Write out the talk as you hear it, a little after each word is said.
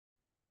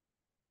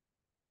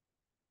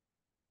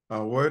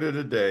Our word of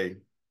the day.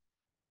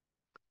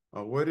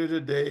 Our word of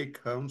the day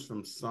comes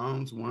from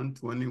Psalms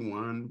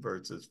 121,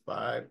 verses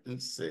 5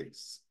 and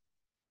 6.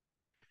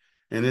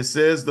 And it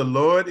says, "The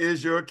Lord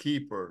is your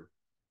keeper.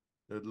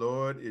 The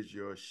Lord is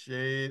your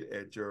shade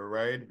at your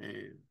right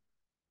hand.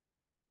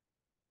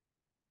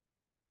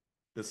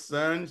 The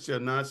sun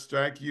shall not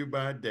strike you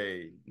by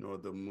day, nor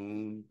the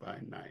moon by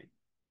night."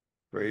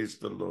 Praise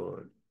the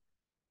Lord.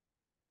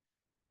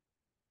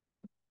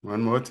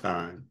 One more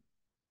time.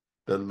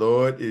 The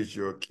Lord is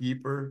your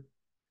keeper.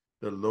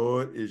 The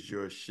Lord is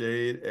your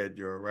shade at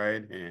your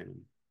right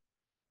hand.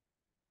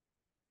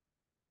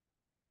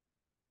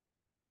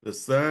 The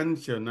sun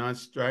shall not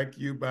strike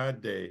you by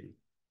day,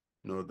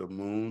 nor the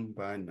moon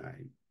by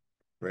night.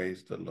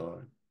 Praise the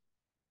Lord.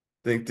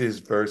 I think these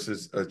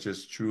verses are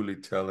just truly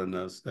telling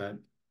us that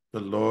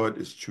the Lord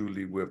is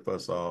truly with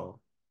us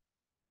all.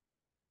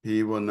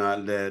 He will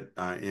not let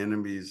our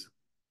enemies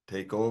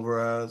take over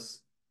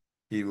us.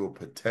 He will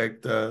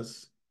protect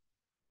us.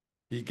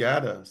 He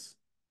got us.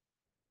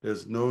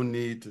 There's no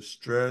need to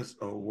stress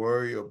or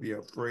worry or be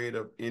afraid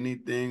of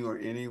anything or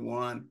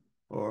anyone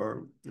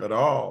or at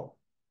all.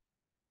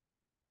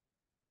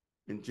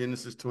 In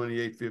Genesis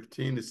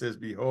 28:15, it says,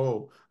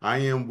 "Behold, I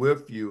am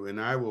with you,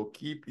 and I will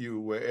keep you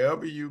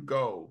wherever you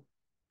go.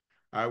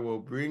 I will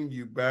bring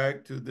you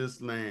back to this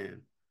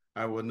land.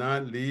 I will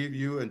not leave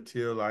you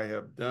until I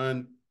have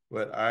done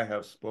what I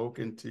have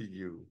spoken to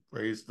you."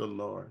 Praise the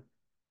Lord.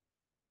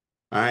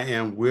 I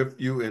am with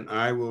you, and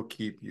I will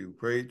keep you.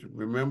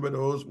 Remember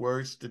those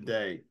words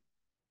today.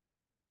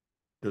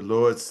 The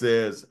Lord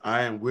says,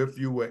 "I am with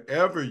you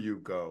wherever you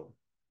go."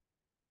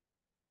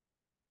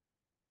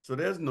 So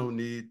there's no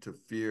need to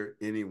fear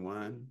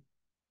anyone.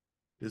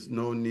 There's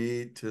no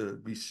need to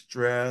be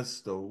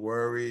stressed or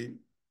worried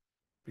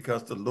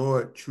because the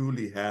Lord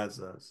truly has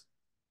us.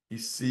 He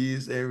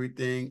sees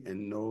everything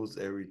and knows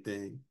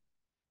everything.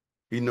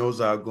 He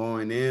knows our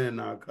going in and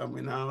our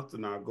coming out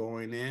and our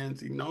going ins.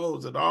 He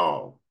knows it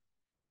all.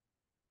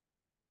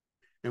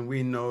 And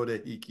we know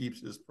that he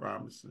keeps his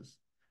promises.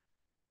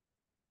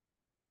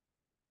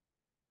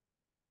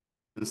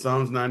 In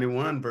Psalms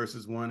 91,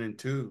 verses 1 and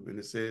 2, and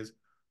it says,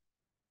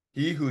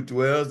 "He who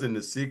dwells in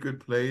the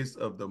secret place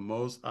of the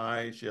Most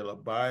High shall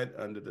abide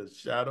under the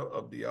shadow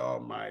of the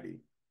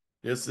Almighty."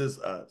 This is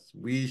us.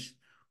 We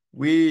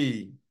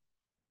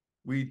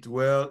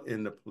dwell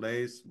in the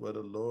place where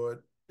the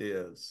Lord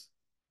is,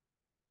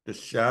 the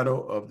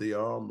shadow of the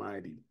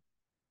Almighty.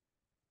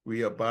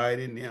 We abide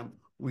in him.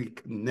 We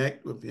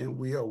connect with him.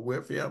 We are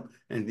with him,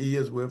 and he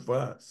is with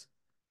us.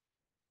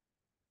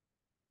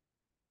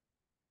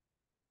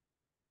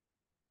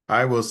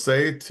 I will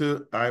say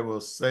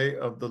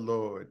of the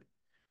Lord,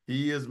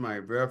 he is my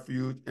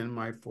refuge and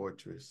my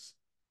fortress,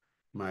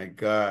 my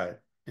God,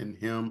 in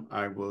him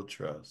I will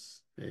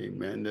trust.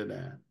 Amen to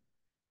that.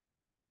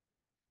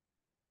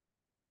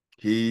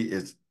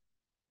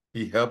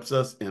 He helps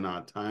us in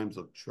our times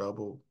of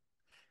trouble.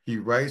 He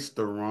rights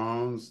the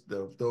wrongs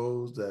of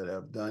those that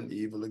have done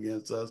evil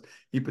against us.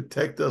 He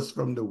protects us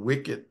from the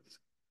wicked.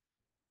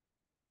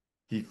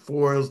 He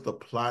foils the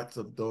plots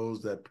of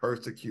those that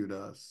persecute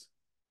us.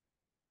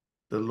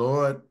 The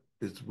Lord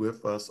is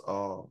with us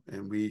all,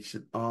 and we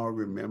should all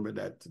remember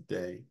that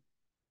today.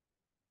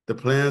 The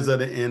plans of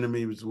the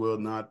enemies will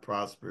not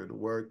prosper. The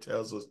word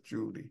tells us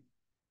truly.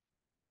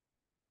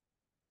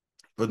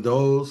 For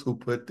those who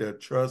put their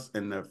trust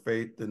and their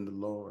faith in the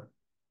Lord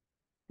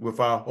with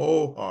our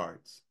whole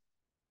hearts,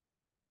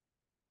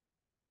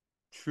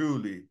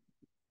 truly,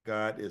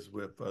 God is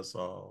with us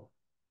all.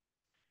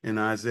 In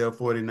Isaiah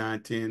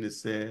 49:10, it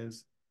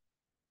says,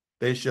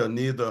 "They shall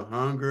neither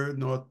hunger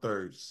nor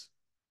thirst,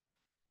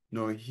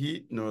 nor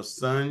heat nor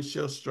sun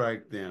shall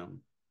strike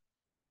them.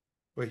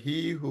 For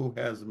he who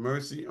has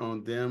mercy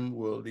on them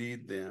will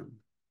lead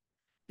them,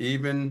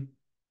 even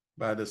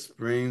by the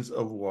springs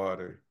of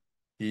water.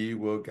 He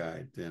will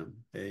guide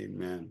them."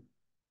 Amen.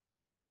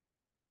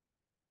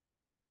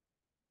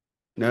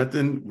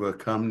 Nothing will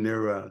come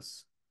near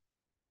us.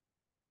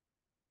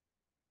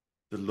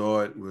 The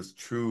Lord was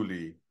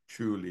truly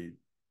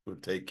will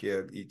take care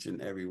of each and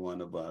every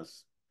one of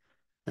us.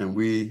 And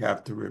we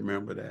have to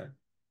remember that.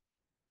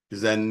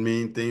 Does that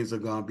mean things are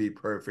going to be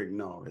perfect?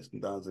 No, it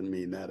doesn't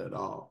mean that at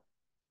all.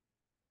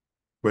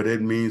 But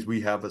it means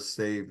we have a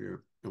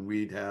Savior and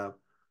we have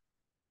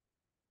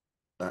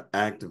an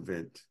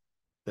advocate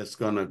that's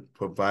going to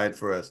provide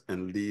for us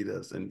and lead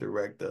us and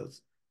direct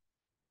us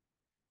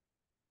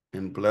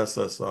and bless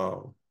us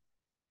all.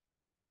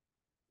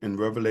 In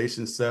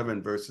Revelation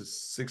 7, verses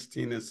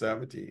 16 and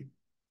 17,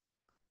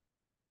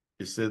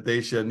 it says,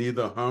 "They shall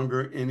neither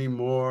hunger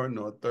anymore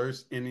nor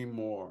thirst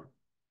anymore.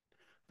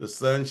 The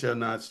sun shall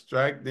not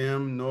strike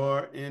them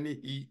nor any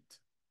heat.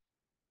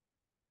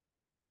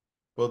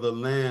 For the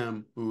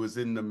Lamb who is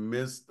in the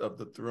midst of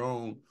the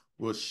throne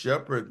will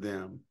shepherd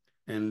them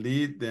and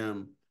lead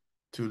them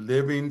to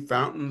living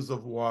fountains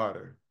of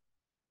water.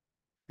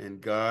 And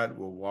God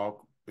will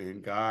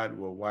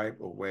wipe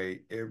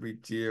away every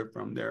tear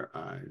from their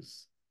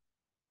eyes."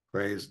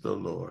 Praise the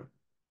Lord.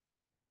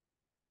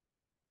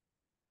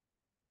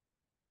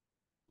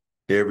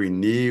 Every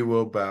knee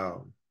will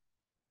bow.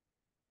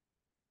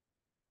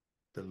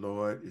 The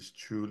Lord is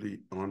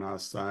truly on our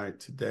side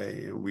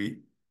today, and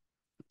we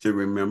should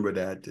remember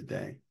that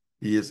today.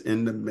 He is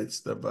in the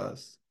midst of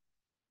us.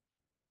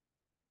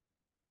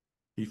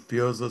 He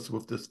fills us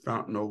with this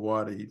fountain of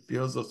water. He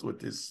fills us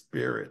with his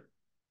spirit.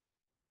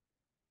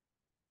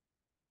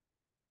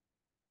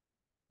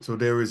 So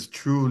there is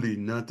truly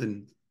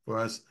nothing for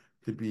us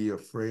to be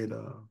afraid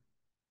of.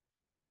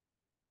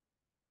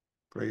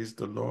 Praise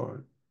the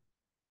Lord.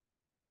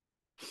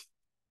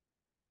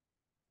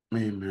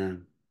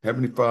 Amen.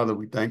 Heavenly Father,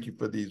 we thank you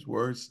for these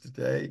words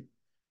today.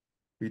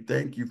 We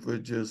thank you for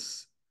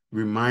just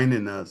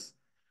reminding us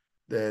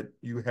that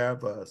you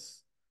have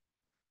us,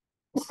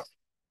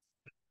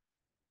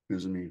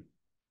 excuse me,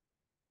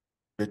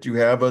 that you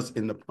have us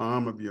in the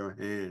palm of your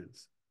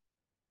hands.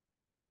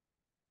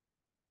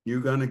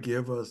 You're going to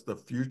give us the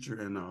future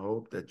and the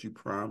hope that you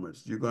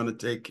promised. You're going to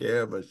take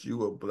care of us. You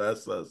will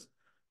bless us.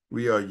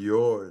 We are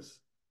yours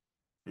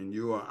and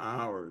you are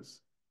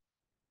ours.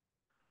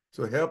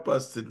 So help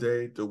us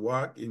today to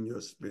walk in your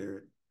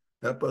spirit.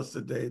 Help us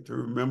today to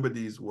remember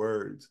these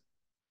words.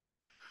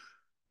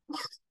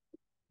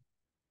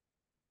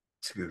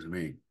 Excuse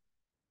me.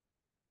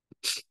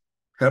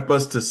 Help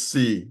us to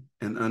see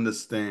and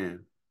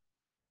understand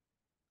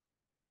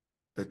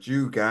that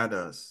you got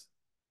us.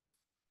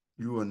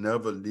 You will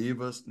never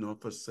leave us nor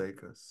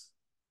forsake us.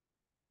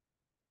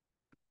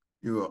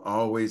 You are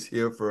always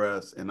here for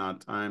us in our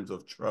times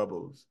of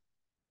troubles.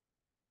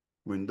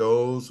 When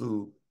those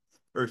who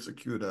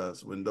persecute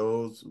us, when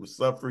those who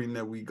suffering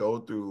that we go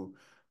through,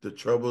 the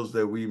troubles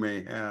that we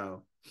may have,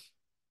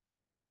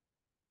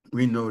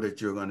 we know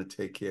that you're going to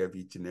take care of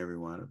each and every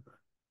one of us.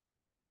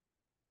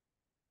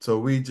 So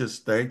we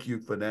just thank you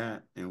for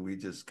that, and we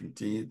just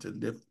continue to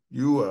lift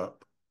you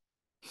up.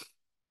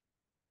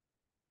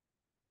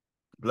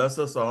 Bless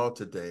us all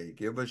today.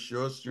 Give us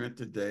your strength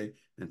today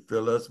and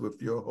fill us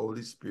with your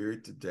Holy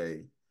Spirit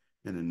today.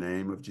 In the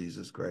name of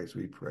Jesus Christ,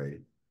 we pray.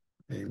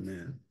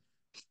 Amen.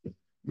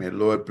 May the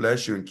Lord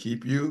bless you and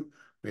keep you.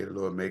 May the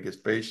Lord make his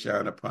face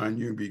shine upon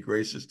you and be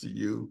gracious to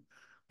you.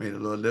 May the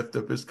Lord lift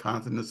up his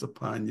countenance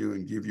upon you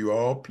and give you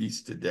all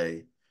peace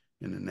today.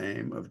 In the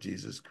name of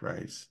Jesus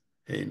Christ.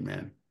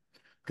 Amen.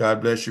 God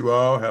bless you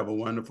all. Have a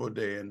wonderful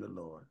day in the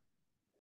Lord.